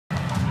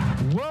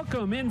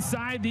Welcome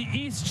inside the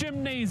East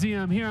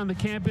Gymnasium here on the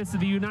campus of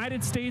the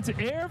United States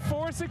Air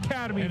Force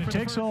Academy. And it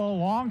takes a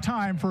long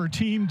time for a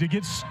team to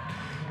get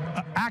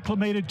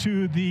acclimated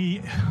to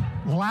the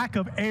lack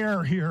of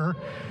air here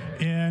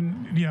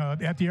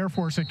at the Air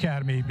Force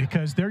Academy,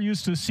 because they're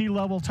used to sea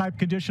level type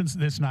conditions.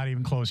 That's not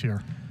even close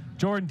here.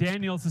 Jordan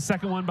Daniels, the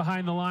second one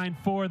behind the line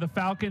for the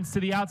Falcons,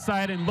 to the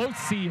outside, and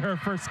Losi, her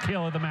first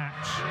kill of the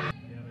match.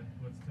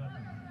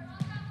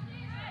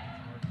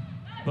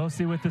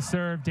 Losi with the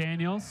serve,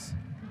 Daniels.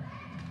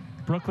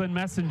 Brooklyn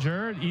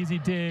Messenger, easy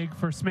dig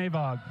for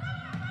Smavog.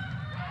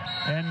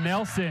 And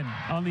Nelson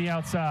on the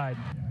outside.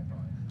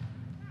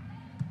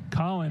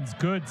 Collins,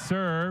 good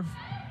serve,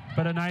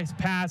 but a nice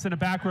pass and a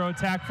back row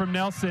attack from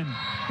Nelson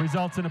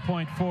results in a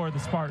point for the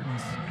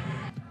Spartans.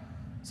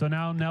 So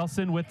now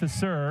Nelson with the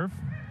serve.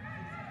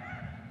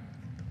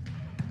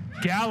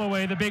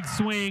 Galloway, the big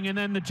swing, and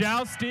then the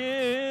joust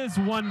is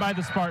won by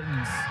the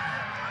Spartans.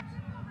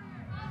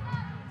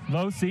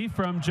 Losi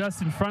from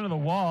just in front of the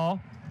wall.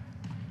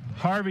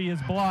 Harvey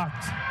is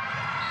blocked.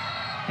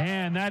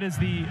 And that is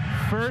the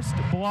first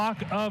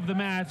block of the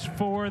match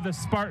for the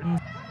Spartans.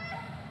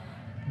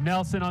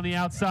 Nelson on the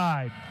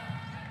outside.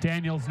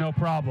 Daniels, no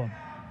problem.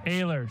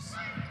 Ehlers,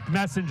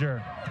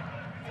 Messenger.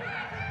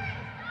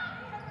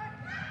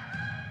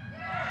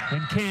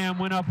 And Cam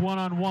went up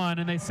one-on-one,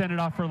 and they sent it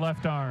off for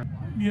left arm.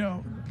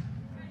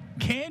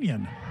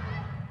 Canyon.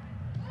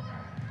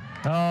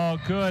 Oh,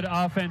 good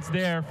offense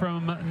there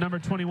from number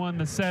 21,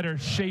 the setter,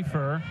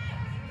 Schaefer.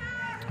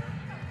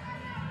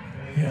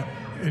 Yeah,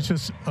 it's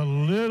just a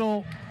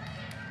little.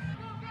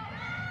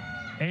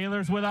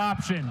 Ehlers with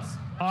options.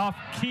 Off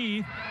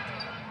Keith.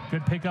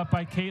 Good pickup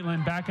by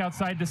Caitlin. Back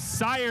outside to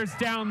Sayers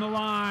down the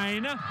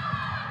line.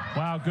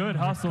 Wow, good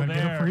hustle there.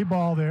 Get a free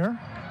ball there.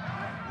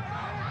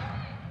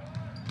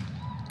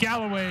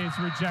 Galloway's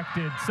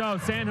rejected. So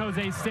San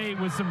Jose State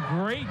with some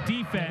great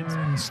defense.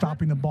 And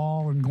stopping the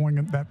ball and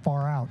going that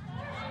far out.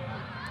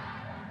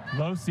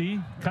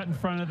 Losi cut in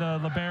front of the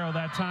libero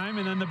that time,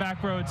 and then the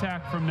back row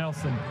attack from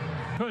Nelson.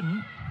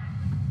 Couldn't.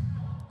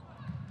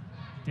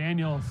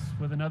 Daniels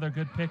with another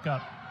good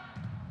pickup.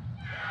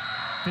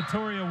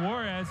 Victoria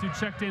Juarez, who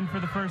checked in for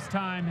the first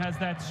time, has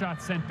that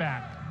shot sent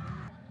back.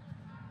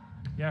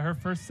 Yeah, her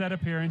first set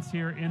appearance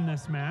here in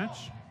this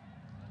match.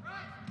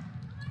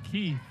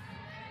 Keith.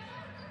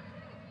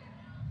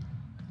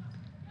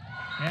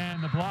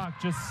 And the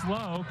block just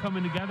slow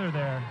coming together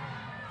there.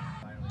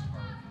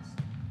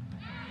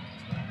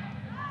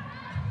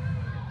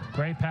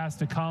 Great pass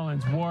to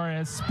Collins.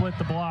 Juarez split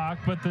the block,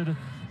 but the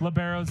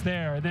libero's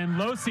there. Then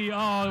Losi,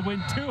 it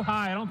went too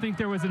high. I don't think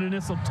there was an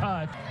initial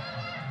touch.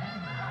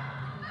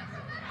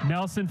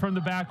 Nelson from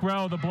the back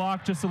row. The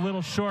block just a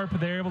little short, but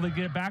they're able to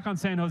get it back on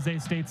San Jose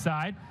State's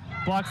side.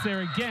 Blocks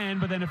there again,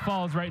 but then it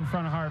falls right in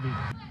front of Harvey.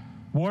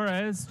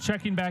 Juarez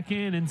checking back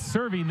in and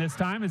serving this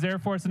time as Air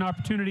Force an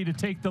opportunity to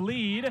take the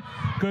lead.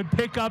 Good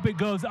pickup. It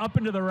goes up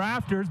into the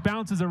rafters,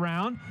 bounces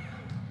around.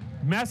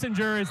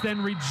 Messenger is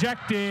then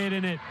rejected,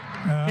 and it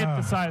hit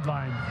the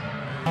sideline.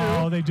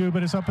 Oh, they do,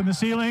 but it's up in the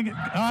ceiling.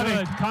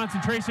 Good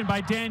concentration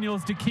by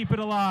Daniels to keep it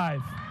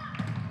alive.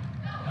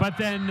 But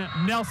then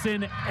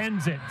Nelson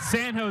ends it.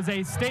 San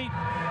Jose State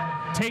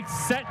takes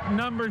set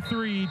number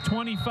 3,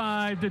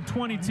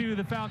 25-22,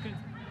 the Falcons.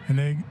 And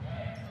they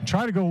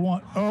try to go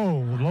one.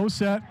 Oh, low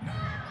set.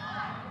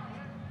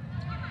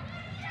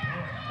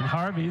 And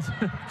Harvey's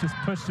just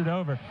pushed it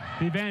over.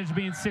 The advantage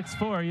being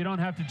 6'4", you don't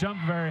have to jump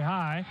very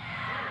high.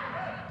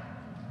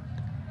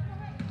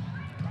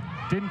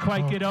 Didn't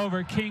quite get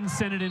over. King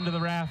sent it into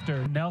the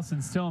rafter.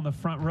 Nelson still in the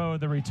front row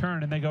of the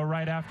return, and they go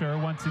right after her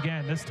once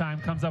again. This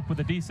time comes up with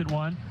a decent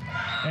one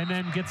and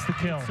then gets the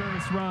kill.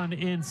 Service run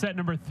in set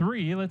number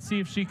 3. Let's see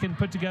if she can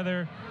put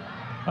together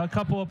a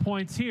couple of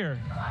points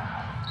here.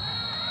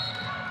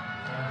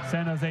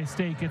 San Jose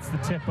State gets the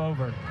tip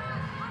over.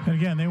 And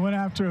again, they went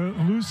after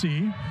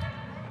Lucy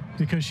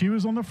because she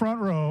was on the front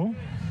row,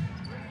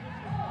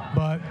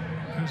 but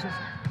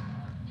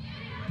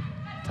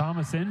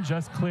Thomason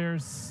just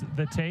clears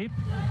the tape.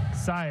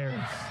 Sayers.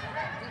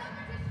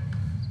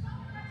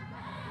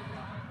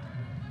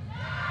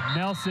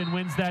 Nelson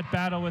wins that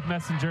battle with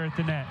Messenger at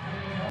the net.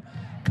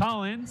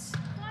 Collins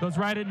goes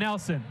right at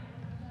Nelson.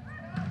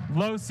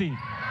 Losi.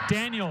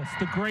 Daniels,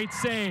 the great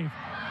save.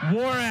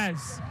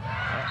 Juarez.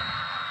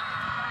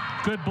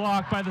 Good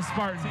block by the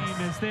Spartans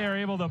as they are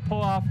able to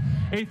pull off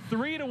a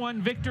 3-1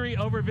 victory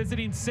over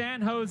visiting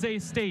San Jose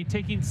State,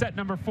 taking set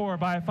number 4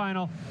 by a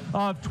final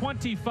of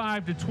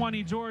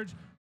 25-20. George.